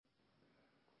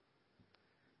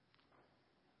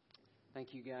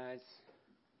Thank you, guys.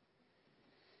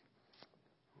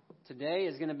 Today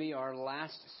is going to be our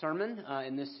last sermon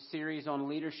in this series on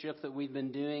leadership that we've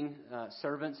been doing,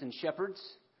 servants and shepherds.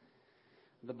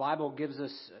 The Bible gives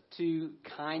us two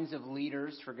kinds of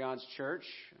leaders for God's church.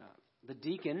 The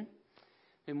deacon,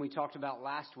 whom we talked about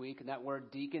last week, and that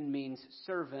word deacon means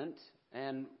servant.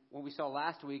 And what we saw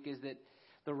last week is that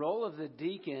the role of the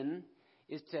deacon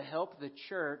is to help the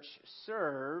church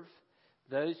serve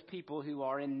those people who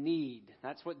are in need.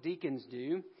 That's what deacons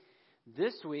do.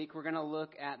 This week, we're going to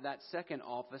look at that second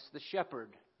office, the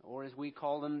shepherd, or as we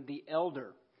call them, the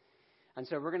elder. And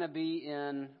so we're going to be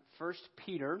in 1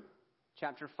 Peter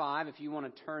chapter 5, if you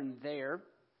want to turn there.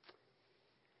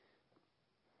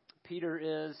 Peter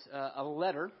is a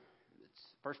letter.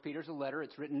 1 Peter's a letter.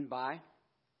 It's written by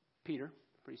Peter.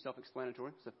 Pretty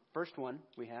self-explanatory. It's the first one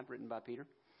we have written by Peter.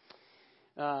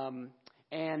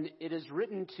 And it is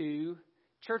written to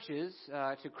churches,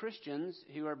 to Christians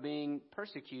who are being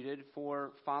persecuted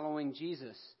for following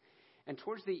Jesus. And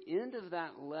towards the end of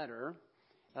that letter,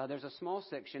 there's a small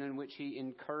section in which he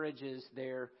encourages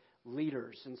their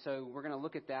leaders. And so we're going to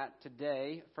look at that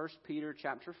today. 1 Peter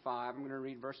chapter 5, I'm going to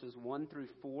read verses 1 through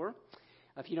 4.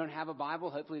 If you don't have a Bible,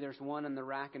 hopefully there's one in the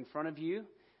rack in front of you.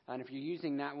 And if you're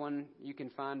using that one, you can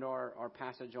find our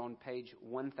passage on page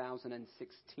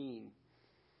 1016.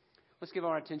 Let's give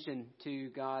our attention to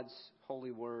God's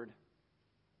holy word.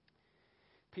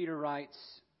 Peter writes,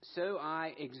 "So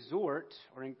I exhort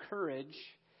or encourage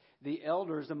the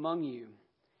elders among you,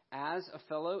 as a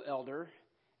fellow elder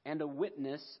and a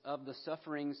witness of the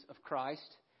sufferings of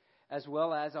Christ, as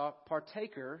well as a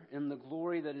partaker in the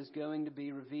glory that is going to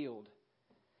be revealed.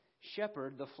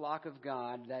 Shepherd the flock of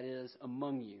God that is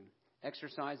among you,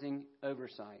 exercising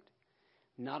oversight,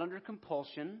 not under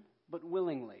compulsion, but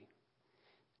willingly,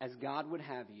 as God would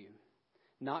have you,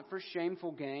 not for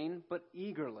shameful gain, but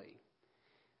eagerly,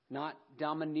 not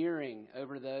domineering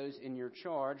over those in your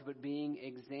charge, but being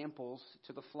examples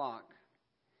to the flock.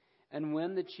 And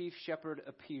when the chief shepherd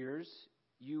appears,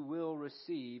 you will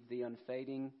receive the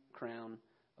unfading crown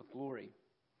of glory.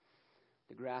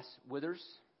 The grass withers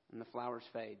and the flowers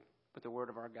fade, but the word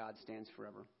of our God stands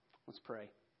forever." Let's pray.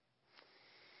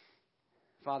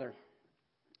 Father,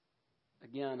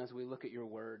 again, as we look at your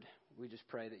word, we just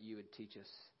pray that you would teach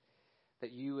us,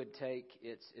 that you would take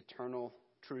its eternal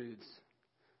truths,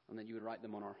 and that you would write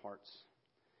them on our hearts.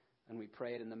 And we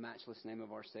pray it in the matchless name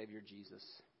of our Savior,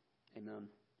 Jesus. Amen.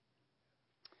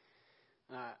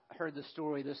 I heard the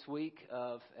story this week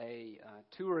of a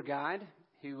tour guide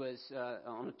who was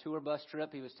on a tour bus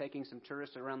trip. He was taking some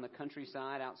tourists around the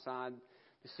countryside outside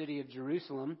the city of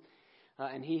Jerusalem.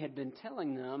 And he had been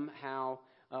telling them how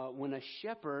when a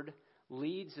shepherd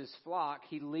leads his flock,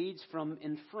 he leads from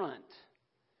in front.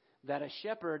 That a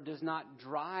shepherd does not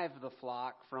drive the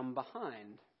flock from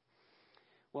behind.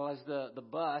 Well, as the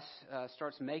bus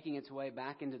starts making its way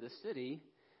back into the city,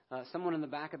 someone in the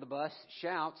back of the bus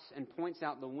shouts and points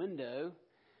out the window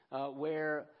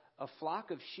where a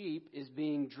flock of sheep is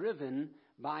being driven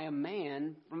by a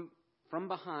man from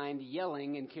behind,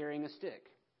 yelling and carrying a stick.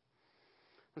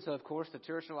 And so, of course, the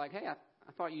tourists are like, "Hey,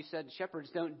 I thought you said shepherds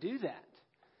don't do that."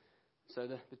 So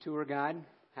the tour guide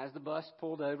has the bus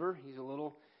pulled over. He's a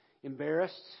little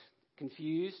embarrassed,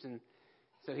 confused, and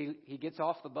so he gets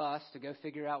off the bus to go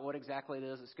figure out what exactly it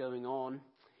is that's going on.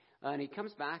 And he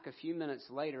comes back a few minutes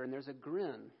later, and there's a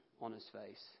grin on his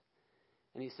face.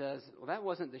 And he says, "Well, that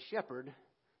wasn't the shepherd,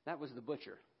 that was the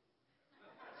butcher."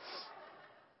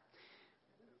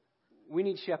 We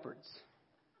need shepherds,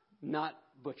 not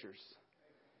butchers.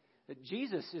 That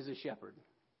Jesus is a shepherd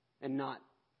and not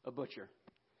a butcher.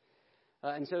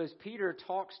 And so as Peter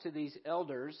talks to these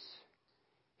elders,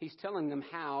 he's telling them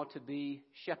how to be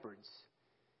shepherds.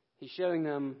 He's showing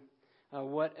them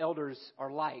what elders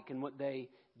are like and what they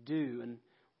do. And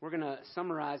we're going to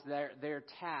summarize their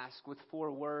task with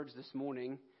 4 words this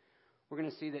morning. We're going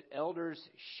to see that elders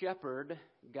shepherd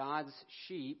God's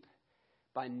sheep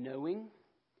by knowing,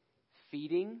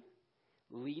 feeding,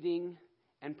 leading,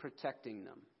 and protecting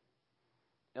them.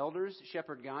 Elders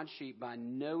shepherd God's sheep by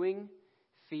knowing,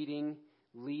 feeding,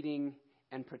 leading,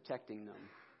 and protecting them.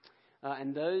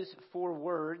 And those 4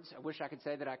 words, I wish I could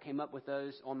say that I came up with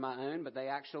those on my own, but they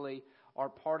actually are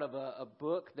part of a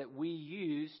book that we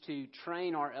use to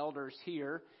train our elders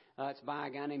here. It's by a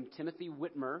guy named Timothy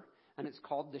Whitmer, and it's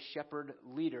called The Shepherd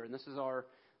Leader. And this is our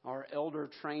elder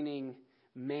training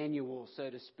manual, so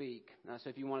to speak. So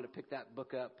if you wanted to pick that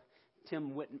book up,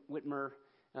 Tim Whitmer,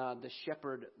 The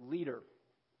Shepherd Leader.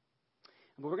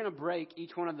 But we're going to break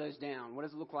each one of those down. What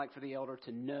does it look like for the elder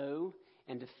to know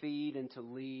and to feed and to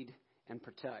lead and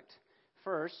protect?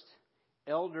 First,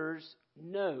 elders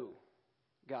know.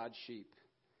 God's sheep.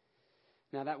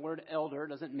 Now, that word elder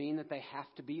doesn't mean that they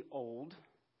have to be old,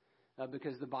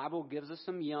 because the Bible gives us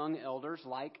some young elders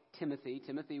like Timothy.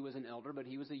 Timothy was an elder, but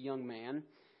he was a young man.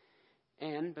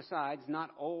 And besides,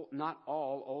 not all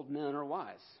old men are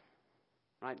wise.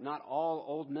 Right? Not all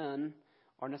old men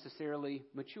are necessarily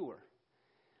mature.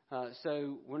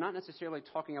 So we're not necessarily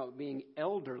talking about being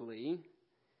elderly,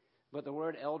 but the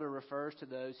word elder refers to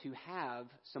those who have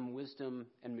some wisdom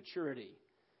and maturity,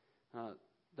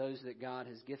 those that God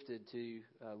has gifted to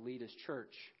lead His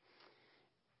church.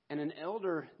 And an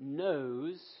elder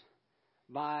knows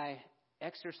by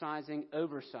exercising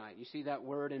oversight. You see that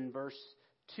word in verse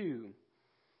 2,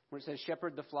 where it says,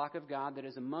 shepherd the flock of God that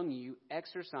is among you,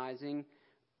 exercising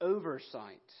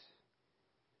oversight.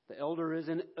 The elder is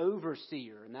an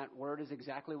overseer, and that word is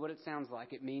exactly what it sounds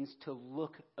like. It means to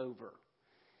look over.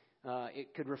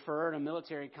 It could refer in a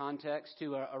military context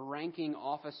to a ranking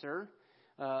officer,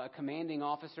 a commanding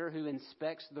officer who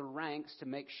inspects the ranks to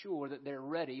make sure that they're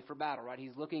ready for battle. Right?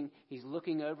 He's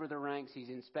looking over the ranks. He's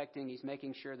inspecting. He's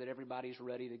making sure that everybody's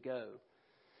ready to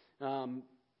go.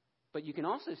 But you can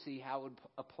also see how it would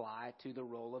apply to the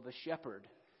role of a shepherd.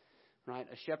 Right?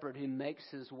 A shepherd who makes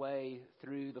his way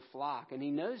through the flock, and he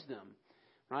knows them.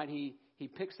 Right? He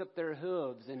picks up their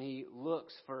hooves and he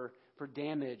looks for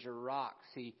damage or rocks.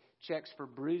 He checks for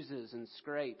bruises and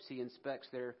scrapes. He inspects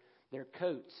their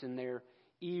coats and their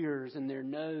ears and their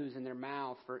nose and their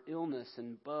mouth for illness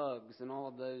and bugs and all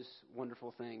of those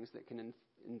wonderful things that can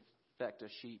infect a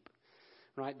sheep.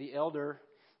 Right? The elder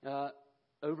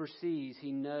oversees.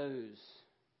 He knows.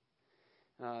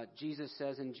 Jesus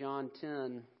says in John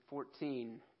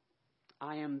 10:14,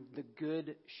 I am the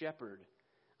good shepherd.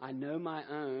 I know my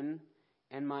own,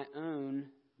 and my own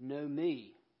know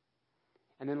me.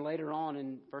 And then later on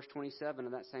in verse 27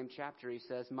 of that same chapter, he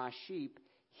says, my sheep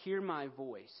hear my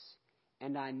voice,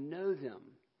 and I know them,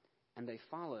 and they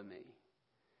follow me.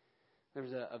 There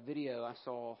was a video I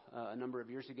saw a number of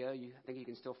years ago. I think you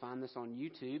can still find this on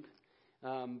YouTube.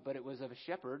 But it was of a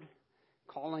shepherd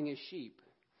calling his sheep.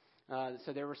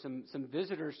 So there were some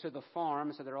visitors to the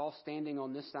farm, so they're all standing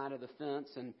on this side of the fence,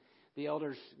 and the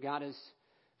elder's got his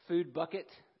food bucket.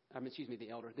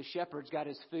 The shepherd's got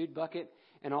his food bucket,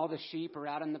 and all the sheep are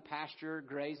out in the pasture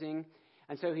grazing.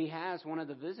 And so he has one of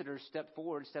the visitors step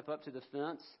up to the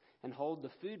fence and hold the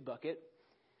food bucket,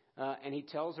 and he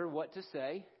tells her what to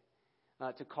say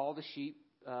to call the sheep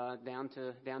down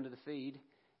to the feed.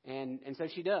 And so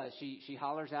she does. She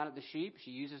hollers out at the sheep.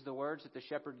 She uses the words that the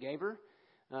shepherd gave her,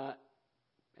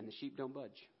 and the sheep don't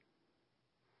budge.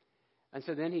 And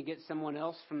so then he gets someone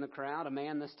else from the crowd, a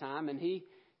man this time, and he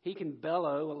can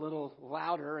bellow a little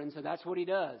louder, and so that's what he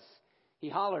does. He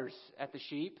hollers at the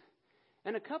sheep,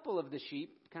 and a couple of the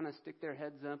sheep kind of stick their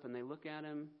heads up and they look at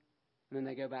him, and then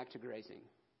they go back to grazing.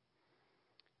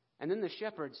 And then the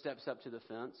shepherd steps up to the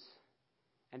fence,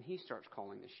 and he starts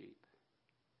calling the sheep.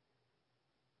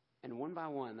 And one by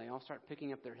one, they all start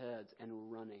picking up their heads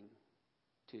and running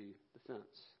to the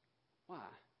fence. Why?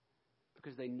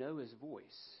 Because they know his voice.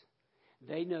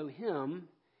 They know him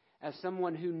as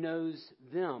someone who knows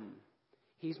them.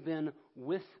 He's been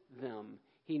with them.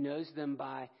 He knows them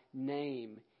by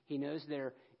name. He knows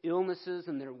their illnesses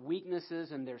and their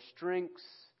weaknesses and their strengths.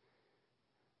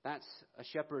 That's a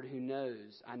shepherd who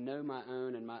knows. I know my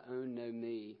own, and my own know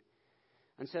me.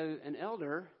 And so an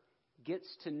elder gets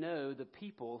to know the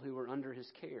people who are under his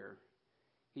care.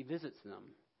 He visits them.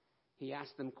 He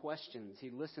asks them questions.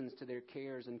 He listens to their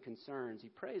cares and concerns. He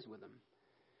prays with them.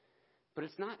 But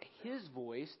it's not his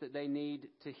voice that they need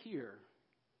to hear.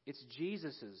 It's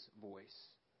Jesus' voice.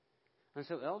 And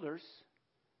so elders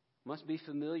must be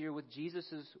familiar with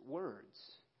Jesus' words.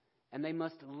 And they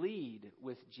must lead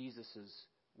with Jesus'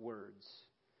 words.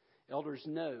 Elders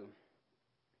know.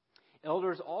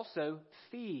 Elders also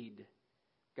feed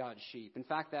God's sheep. In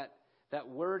fact, that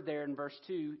word there in verse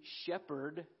 2,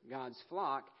 shepherd God's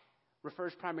flock,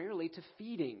 refers primarily to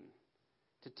feeding,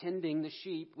 to tending the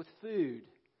sheep with food.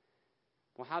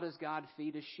 Well, how does God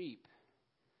feed his sheep?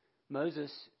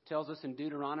 Moses tells us in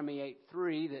Deuteronomy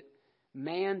 8:3 that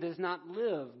man does not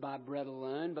live by bread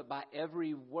alone, but by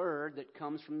every word that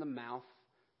comes from the mouth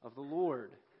of the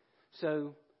Lord.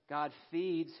 So God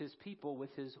feeds his people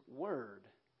with his word.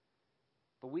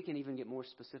 But we can even get more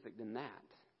specific than that.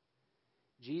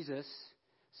 Jesus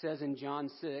says in John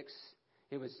 6,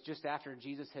 it was just after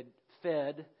Jesus had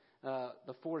fed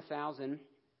the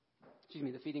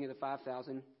feeding of the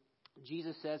 5,000.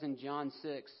 Jesus says in John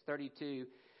 6:32,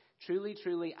 truly,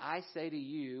 truly, I say to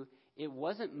you, it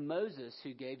wasn't Moses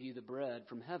who gave you the bread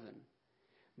from heaven,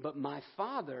 but my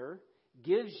Father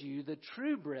gives you the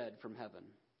true bread from heaven.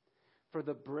 For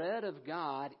the bread of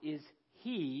God is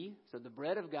he, so the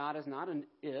bread of God is not an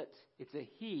it, it's a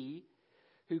he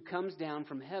who comes down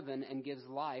from heaven and gives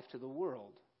life to the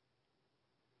world.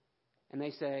 And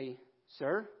they say,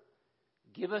 sir,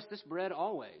 give us this bread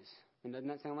always. And doesn't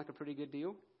that sound like a pretty good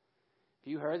deal? If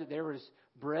you heard that there was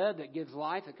bread that gives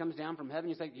life that comes down from heaven,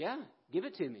 you say, yeah, give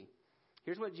it to me.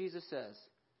 Here's what Jesus says.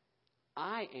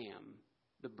 I am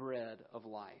the bread of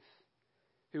life.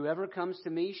 Whoever comes to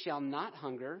me shall not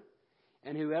hunger,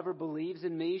 and whoever believes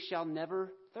in me shall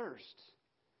never thirst.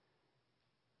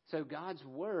 So God's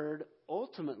word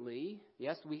ultimately,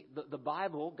 yes, the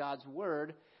Bible, God's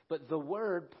word, but the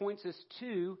word points us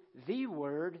to the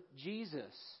word,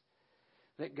 Jesus.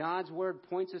 That God's word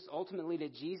points us ultimately to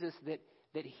Jesus,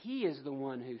 that he is the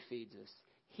one who feeds us.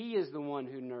 He is the one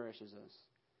who nourishes us.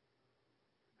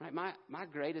 Right? My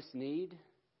greatest need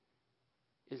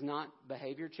is not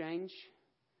behavior change.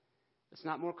 It's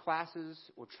not more classes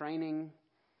or training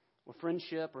or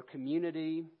friendship or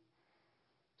community.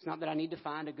 It's not that I need to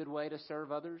find a good way to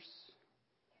serve others.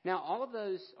 Now, all of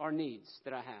those are needs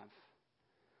that I have.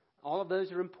 All of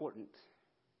those are important.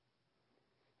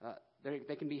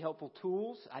 They can be helpful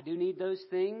tools. I do need those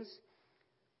things.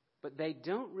 But they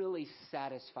don't really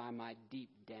satisfy my deep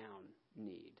down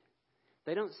need.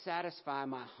 They don't satisfy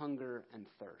my hunger and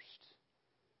thirst.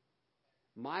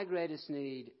 My greatest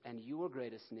need and your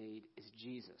greatest need is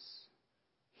Jesus.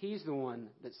 He's the one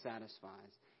that satisfies.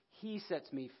 He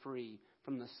sets me free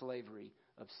from the slavery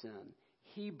of sin.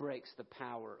 He breaks the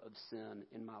power of sin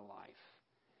in my life.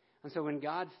 And so when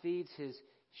God feeds his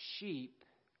sheep,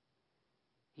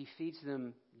 he feeds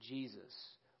them Jesus.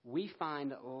 We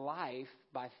find life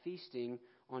by feasting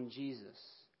on Jesus.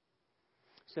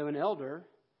 So an elder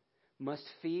must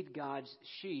feed God's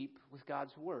sheep with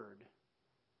God's word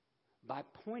by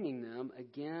pointing them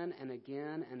again and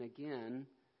again and again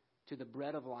to the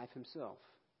bread of life himself,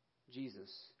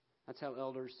 Jesus. That's how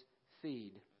elders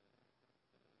feed.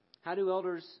 How do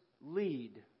elders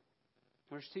lead?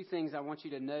 There's two things I want you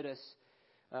to notice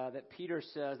that Peter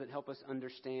says that help us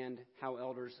understand how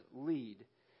elders lead.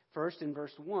 First, in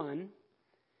verse 1,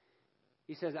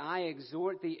 he says, I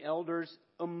exhort the elders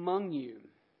among you.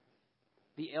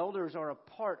 The elders are a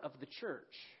part of the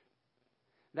church.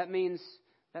 That means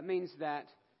that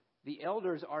the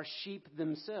elders are sheep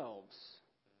themselves.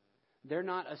 They're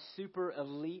not a super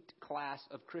elite class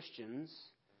of Christians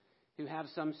who have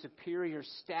some superior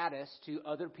status to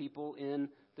other people in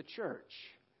the church.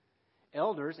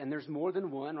 Elders, and there's more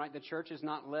than one, right? The church is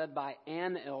not led by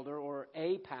an elder or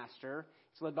a pastor.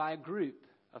 It's led by a group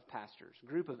of pastors,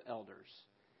 group of elders.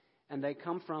 And they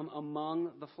come from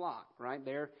among the flock, right?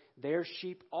 They're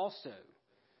sheep also.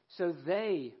 So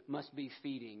they must be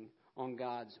feeding on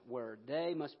God's word.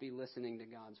 They must be listening to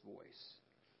God's voice,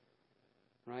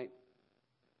 right?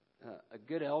 A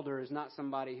good elder is not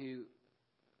somebody who,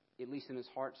 at least in his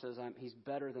heart, says he's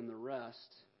better than the rest.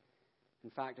 In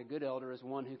fact, a good elder is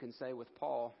one who can say with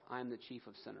Paul, I am the chief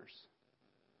of sinners.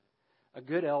 A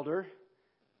good elder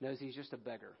knows he's just a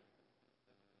beggar.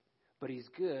 But he's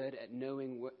good at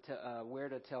knowing where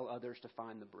to tell others to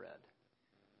find the bread.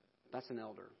 That's an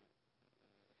elder.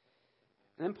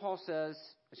 And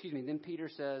then Peter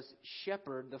says,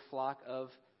 shepherd the flock of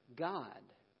God.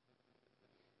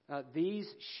 These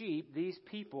sheep, these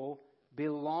people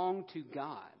belong to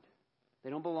God.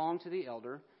 They don't belong to the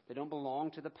elder. They don't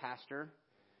belong to the pastor.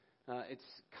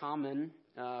 It's common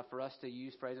for us to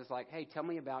use phrases like, hey, tell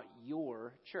me about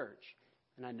your church.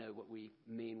 And I know what we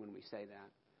mean when we say that.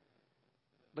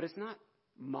 But it's not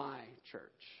my church.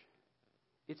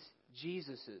 It's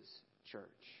Jesus's church.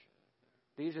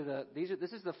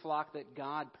 This is the flock that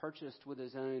God purchased with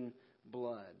his own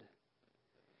blood.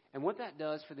 And what that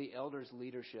does for the elder's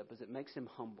leadership is it makes him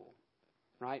humble,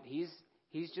 right?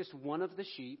 He's just one of the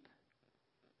sheep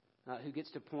who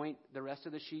gets to point the rest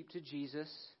of the sheep to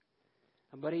Jesus.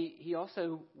 But he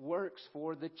also works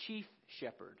for the chief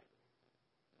shepherd,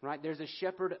 right? There's a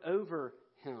shepherd over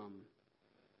him.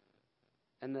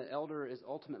 And the elder is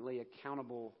ultimately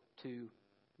accountable to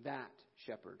that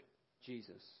shepherd,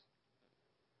 Jesus.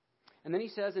 And then he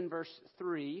says in verse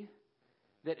 3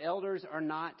 that elders are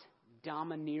not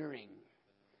domineering.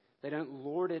 They don't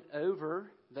lord it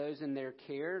over those in their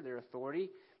care, their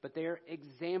authority, but they are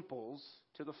examples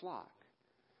to the flock.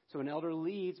 So an elder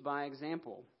leads by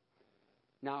example.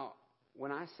 Now,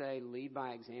 when I say lead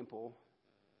by example,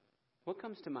 what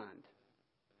comes to mind?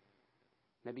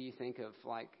 Maybe you think of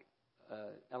like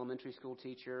an elementary school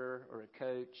teacher or a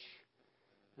coach.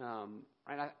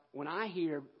 When I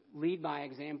hear lead by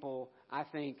example, I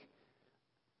think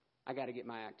I got to get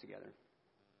my act together.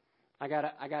 I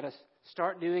got to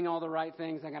start doing all the right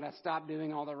things. I got to stop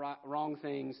doing all the wrong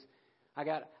things. I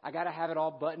got to have it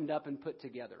all buttoned up and put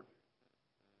together.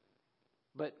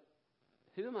 But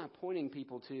who am I pointing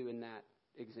people to in that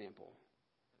example?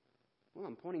 Well,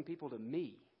 I'm pointing people to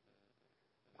me,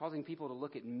 causing people to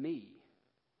look at me,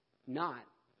 not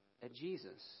at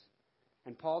Jesus.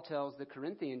 And Paul tells the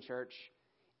Corinthian church,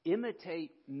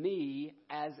 imitate me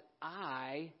as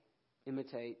I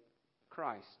imitate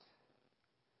Christ.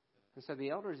 And so the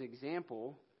elder's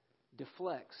example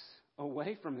deflects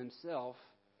away from himself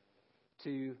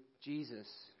to Jesus.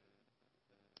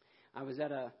 I was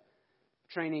at a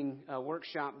training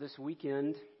workshop this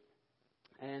weekend,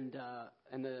 and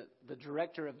the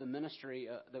director of the ministry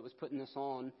that was putting this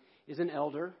on is an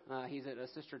elder. He's at a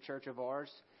sister church of ours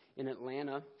in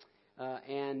Atlanta,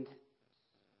 and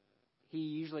he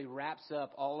usually wraps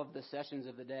up all of the sessions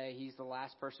of the day. He's the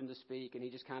last person to speak, and he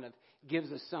just kind of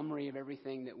gives a summary of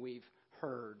everything that we've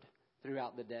heard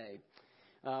throughout the day.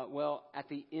 Well, at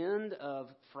the end of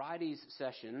Friday's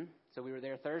session, so we were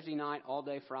there Thursday night, all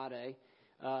day Friday.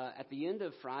 At the end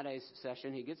of Friday's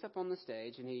session, he gets up on the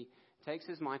stage and he takes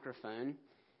his microphone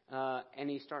and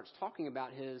he starts talking about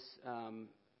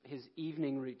his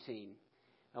evening routine.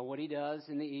 What he does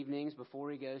in the evenings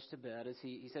before he goes to bed is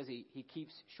he says he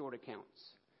keeps short accounts.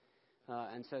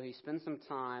 And so he spends some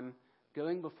time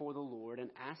going before the Lord and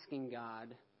asking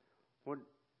God, Lord,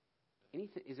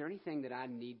 is there anything that I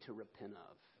need to repent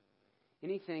of?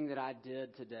 Anything that I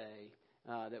did today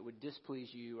that would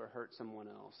displease you or hurt someone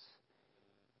else?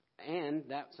 And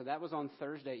that was on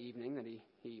Thursday evening that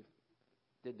he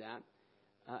did that.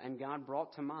 And God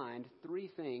brought to mind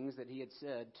 3 things that he had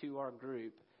said to our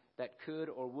group that could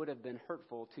or would have been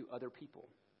hurtful to other people.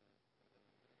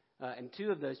 And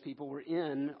 2 of those people were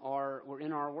in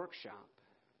our workshop.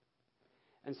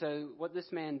 And so what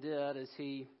this man did is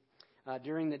he,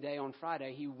 during the day on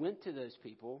Friday, he went to those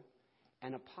people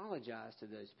and apologized to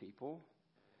those people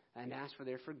and asked for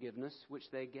their forgiveness, which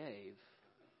they gave.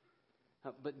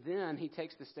 But then he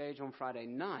takes the stage on Friday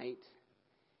night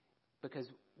because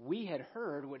we had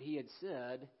heard what he had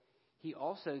said. He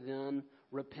also then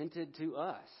repented to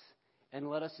us and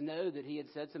let us know that he had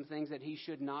said some things that he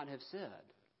should not have said.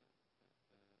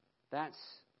 That's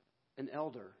an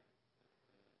elder,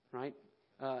 right?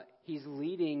 He's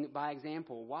leading by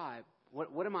example. Why?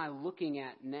 What am I looking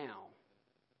at now?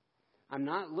 I'm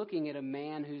not looking at a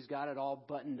man who's got it all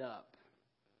buttoned up.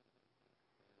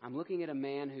 I'm looking at a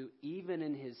man who, even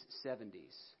in his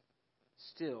 70s,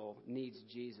 still needs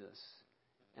Jesus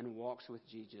and walks with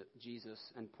Jesus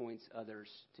and points others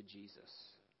to Jesus.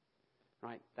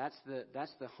 Right? That's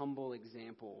the humble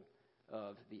example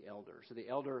of the elder. So the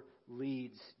elder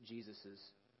leads Jesus'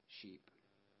 sheep.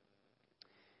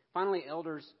 Finally,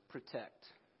 elders protect.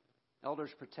 Elders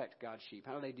protect God's sheep.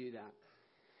 How do they do that?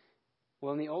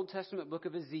 Well, in the Old Testament book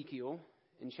of Ezekiel,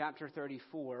 in chapter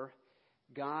 34,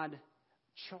 God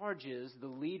charges the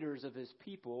leaders of his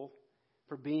people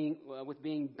for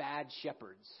being bad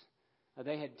shepherds.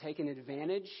 They had taken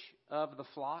advantage of the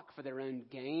flock for their own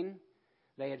gain.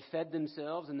 They had fed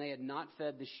themselves and they had not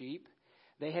fed the sheep.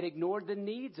 They had ignored the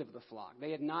needs of the flock.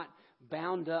 They had not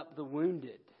bound up the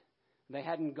wounded. They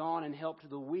hadn't gone and helped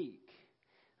the weak.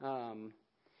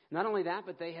 Not only that,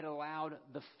 but they had allowed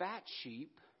the fat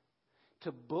sheep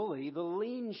to bully the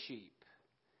lean sheep.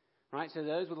 Right? So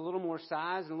those with a little more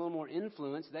size and a little more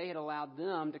influence, they had allowed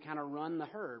them to kind of run the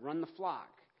herd, run the flock.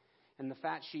 And the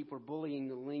fat sheep were bullying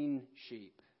the lean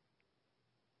sheep.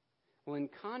 Well, in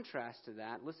contrast to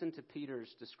that, listen to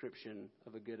Peter's description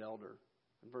of a good elder.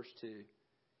 In verse 2,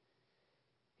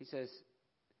 he says,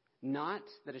 not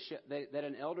that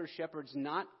an elder shepherds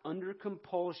not under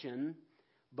compulsion,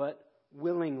 but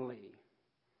willingly.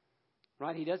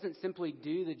 Right? He doesn't simply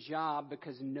do the job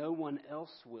because no one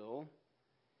else will.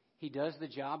 He does the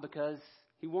job because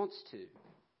he wants to.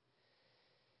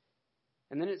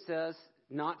 And then it says,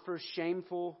 not for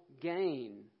shameful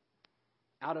gain,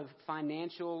 out of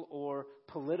financial or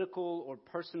political or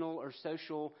personal or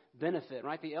social benefit.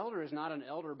 Right? The elder is not an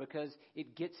elder because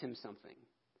it gets him something.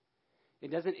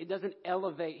 It doesn't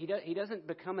elevate. He doesn't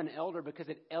become an elder because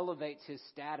it elevates his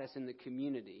status in the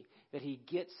community, that he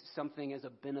gets something as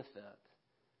a benefit.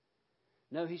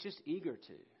 No, he's just eager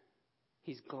to.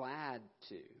 He's glad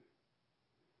to.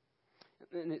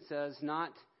 And it says,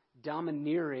 not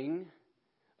domineering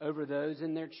over those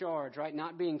in their charge, right?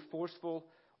 Not being forceful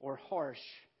or harsh.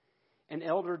 An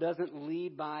elder doesn't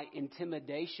lead by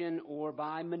intimidation or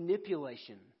by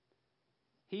manipulation.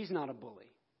 He's not a bully.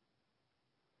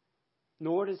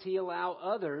 Nor does he allow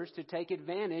others to take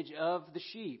advantage of the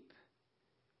sheep.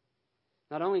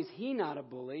 Not only is he not a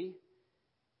bully,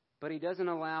 but he doesn't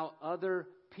allow other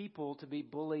people to be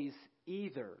bullies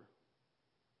either.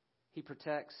 He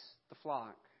protects the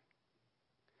flock.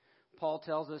 Paul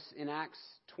tells us in Acts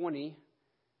 20,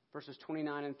 verses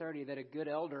 29 and 30, that a good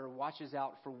elder watches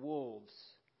out for wolves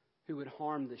who would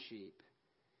harm the sheep.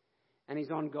 And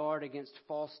he's on guard against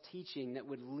false teaching that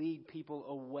would lead people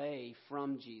away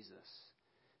from Jesus.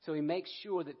 So he makes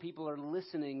sure that people are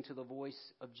listening to the voice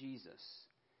of Jesus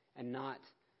and not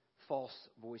false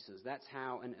voices. That's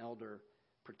how an elder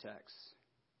protects.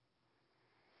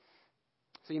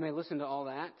 So you may listen to all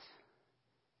that,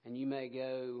 and you may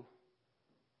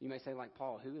say like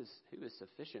Paul, who is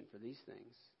sufficient for these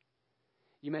things?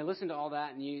 You may listen to all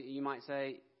that, and you might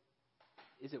say,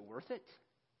 is it worth it?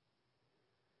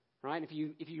 Right? If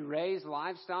you raise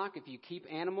livestock, if you keep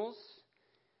animals,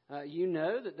 you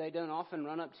know that they don't often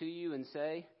run up to you and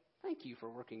say, thank you for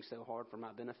working so hard for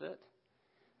my benefit.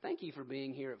 Thank you for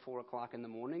being here at 4 o'clock in the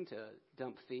morning to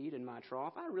dump feed in my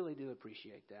trough. I really do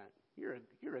appreciate that.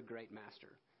 You're a great master.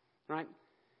 Right?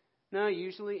 No,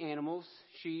 usually animals,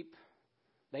 sheep,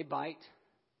 they bite,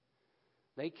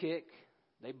 they kick,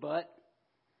 they butt.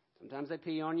 Sometimes they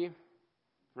pee on you.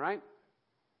 Right?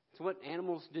 It's what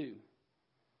animals do.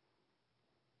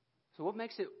 So what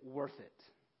makes it worth it?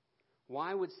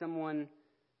 Why would someone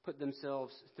put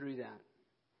themselves through that?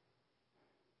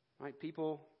 Right?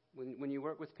 People, when you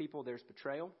work with people, there's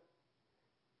betrayal,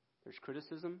 there's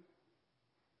criticism,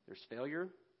 there's failure,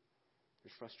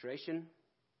 there's frustration.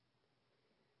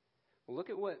 Well, look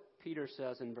at what Peter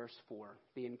says in verse 4,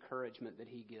 the encouragement that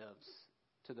he gives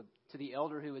to the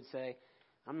elder who would say,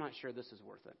 I'm not sure this is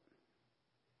worth it.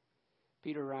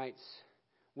 Peter writes,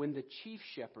 when the chief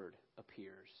shepherd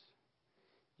appears,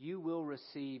 you will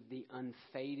receive the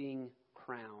unfading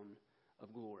crown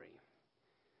of glory.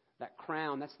 That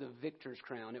crown, that's the victor's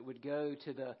crown. It would go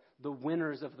to the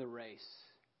winners of the race.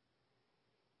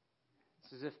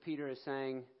 It's as if Peter is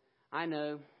saying, I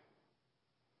know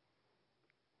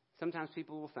sometimes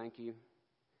people will thank you,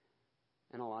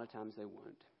 and a lot of times they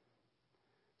won't.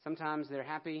 Sometimes they're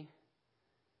happy,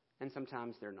 and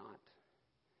sometimes they're not.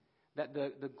 That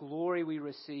the glory we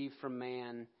receive from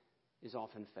man is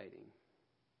often fading.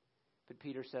 But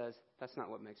Peter says that's not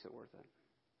what makes it worth it.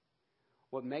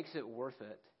 What makes it worth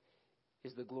it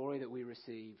is the glory that we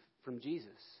receive from Jesus.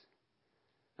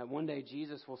 That one day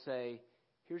Jesus will say,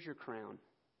 here's your crown.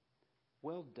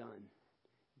 Well done,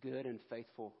 good and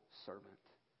faithful servant.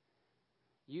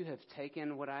 You have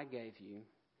taken what I gave you,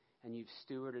 and you've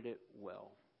stewarded it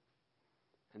well.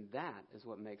 And that is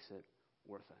what makes it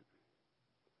worth it.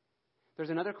 There's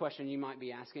another question you might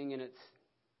be asking, and it's,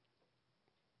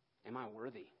 am I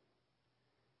worthy?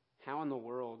 How in the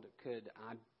world could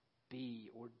I be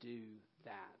or do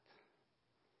that?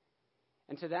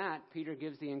 And to that, Peter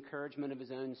gives the encouragement of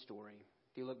his own story.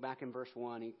 If you look back in verse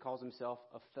 1, he calls himself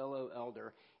a fellow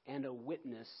elder and a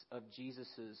witness of Jesus'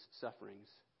 sufferings.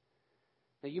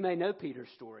 Now, you may know Peter's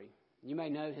story. You may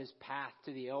know his path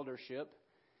to the eldership.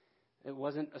 It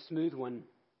wasn't a smooth one.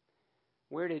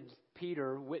 Where did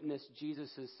Peter witness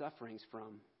Jesus' sufferings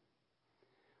from?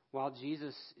 While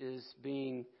Jesus is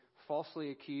being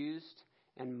falsely accused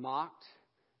and mocked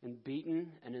and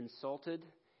beaten and insulted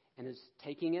and is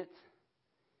taking it,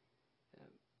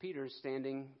 Peter's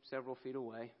standing several feet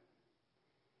away.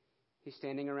 He's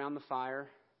standing around the fire,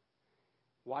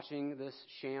 watching this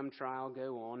sham trial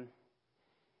go on.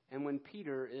 And when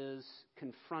Peter is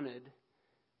confronted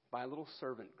by a little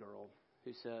servant girl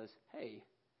who says, hey,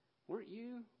 weren't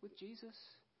you with Jesus?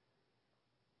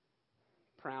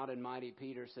 Proud and mighty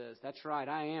Peter says, that's right,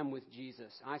 I am with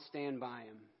Jesus. I stand by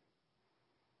him.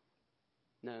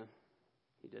 No,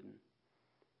 he didn't.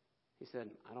 He said,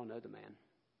 I don't know the man.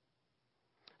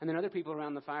 And then other people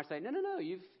around the fire say, no,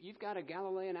 you've got a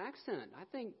Galilean accent. I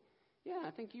think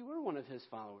you were one of his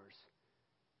followers.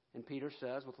 And Peter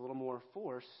says with a little more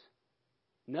force,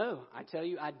 no, I tell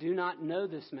you, I do not know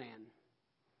this man.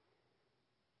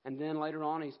 And then later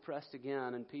on he's pressed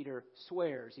again, and Peter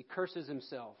swears, he curses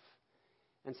himself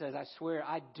and says, I swear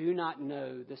I do not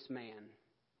know this man.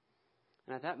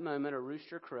 And at that moment a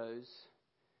rooster crows,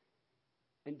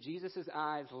 and Jesus'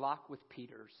 eyes lock with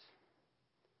Peter's.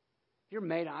 Have you ever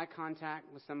made eye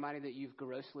contact with somebody that you've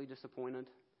grossly disappointed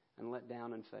and let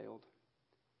down and failed?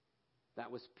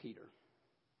 That was Peter.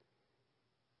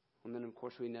 And then, of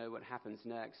course, we know what happens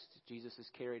next. Jesus is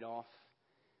carried off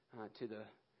to the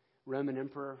Roman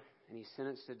emperor, and he's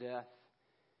sentenced to death,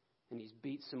 and he's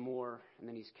beat some more, and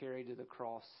then he's carried to the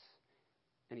cross,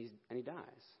 and he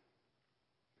dies.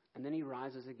 And then he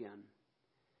rises again.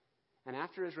 And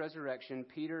after his resurrection,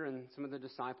 Peter and some of the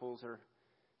disciples are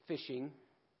fishing,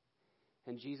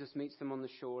 and Jesus meets them on the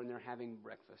shore, and they're having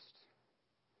breakfast.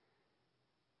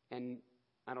 And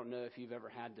I don't know if you've ever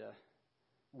had to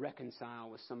reconcile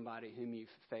with somebody whom you've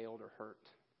failed or hurt.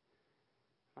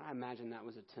 I imagine that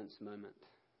was a tense moment.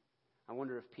 I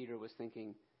wonder if Peter was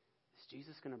thinking, is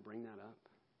Jesus going to bring that up?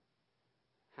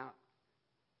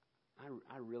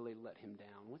 I really let him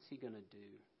down. What's he going to do?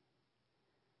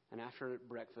 And after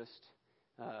breakfast,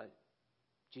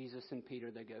 Jesus and Peter,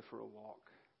 they go for a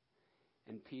walk.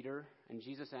 And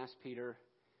Jesus asked Peter,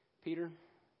 Peter,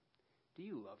 do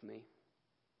you love me?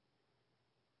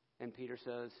 And Peter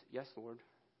says, yes, Lord,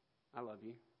 I love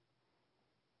you.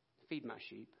 Feed my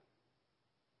sheep.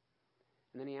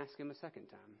 And then he asked him a second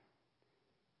time,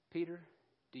 Peter,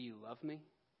 do you love me?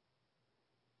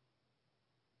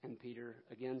 And Peter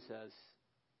again says,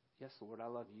 yes, Lord, I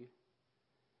love you.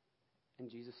 And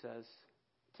Jesus says,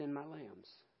 tend my lambs.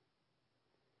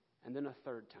 And then a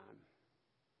third time,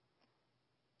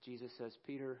 Jesus says,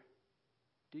 Peter,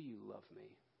 do you love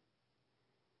me?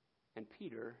 And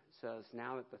Peter says,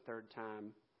 now at the third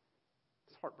time,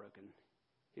 he's heartbroken.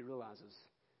 He realizes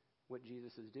what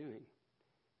Jesus is doing.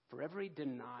 For every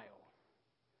denial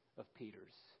of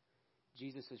Peter's,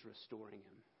 Jesus is restoring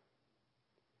him.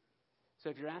 So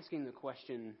if you're asking the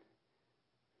question,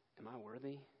 am I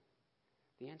worthy?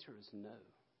 The answer is no.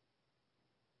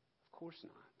 Of course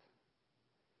not.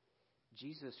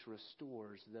 Jesus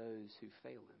restores those who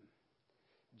fail him.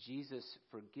 Jesus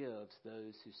forgives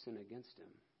those who sin against him.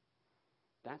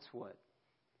 That's what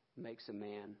makes a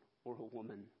man or a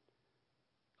woman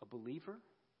a believer,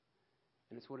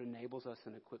 and it's what enables us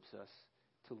and equips us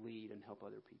to lead and help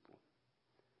other people.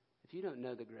 If you don't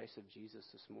know the grace of Jesus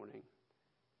this morning,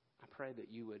 I pray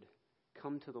that you would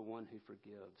come to the one who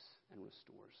forgives and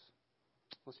restores.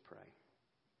 Let's pray.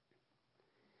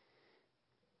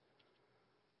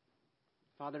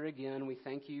 Father, again, we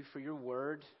thank you for your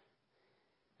word.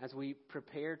 As we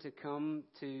prepare to come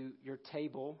to your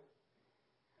table,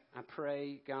 I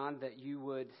pray, God, that you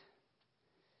would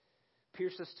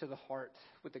pierce us to the heart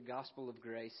with the gospel of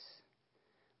grace,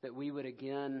 that we would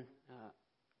again,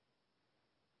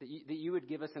 that you would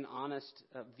give us an honest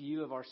view of our